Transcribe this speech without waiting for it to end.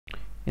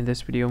In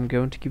this video, I'm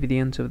going to give you the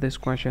answer of this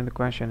question. The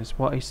question is,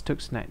 what is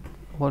Stuxnet?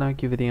 Well, I'll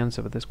give you the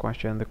answer of this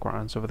question. The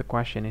answer of the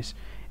question is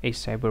a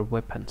cyber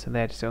weapon. So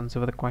that is the answer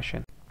of the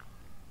question.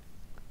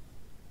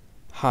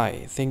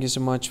 Hi, thank you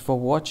so much for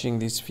watching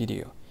this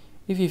video.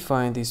 If you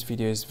find this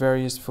video is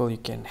very useful, you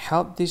can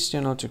help this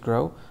channel to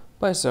grow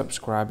by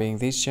subscribing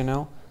this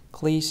channel.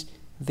 Please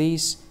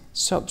this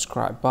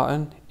subscribe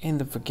button and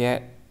don't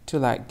forget to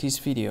like this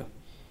video.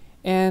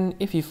 And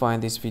if you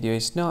find this video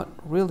is not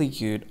really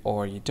good,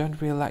 or you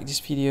don't really like this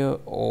video,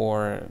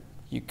 or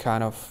you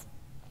kind of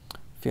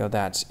feel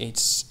that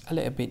it's a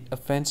little bit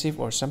offensive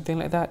or something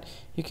like that,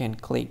 you can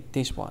click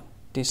this one,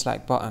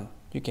 dislike button.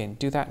 You can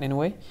do that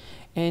anyway.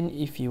 And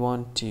if you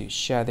want to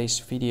share this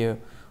video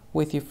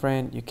with your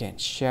friend, you can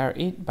share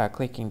it by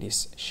clicking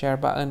this share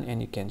button,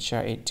 and you can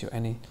share it to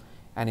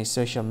any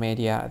social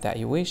media that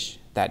you wish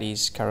that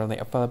is currently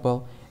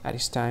available at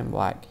this time,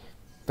 like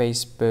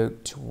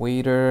Facebook,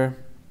 Twitter,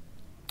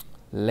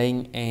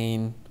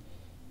 LinkedIn,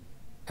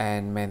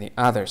 and many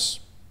others,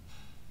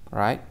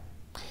 right?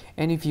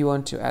 And if you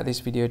want to add this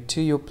video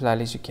to your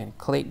playlist, you can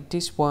click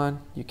this one.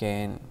 You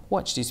can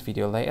watch this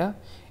video later,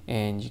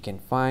 and you can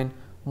find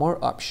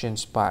more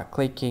options by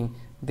clicking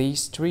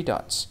these three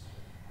dots.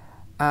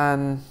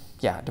 And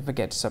yeah, don't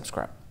forget to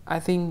subscribe. I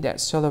think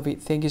that's all of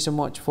it. Thank you so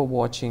much for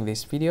watching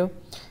this video,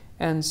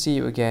 and see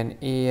you again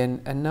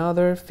in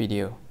another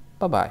video.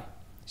 Bye bye.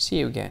 See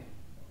you again.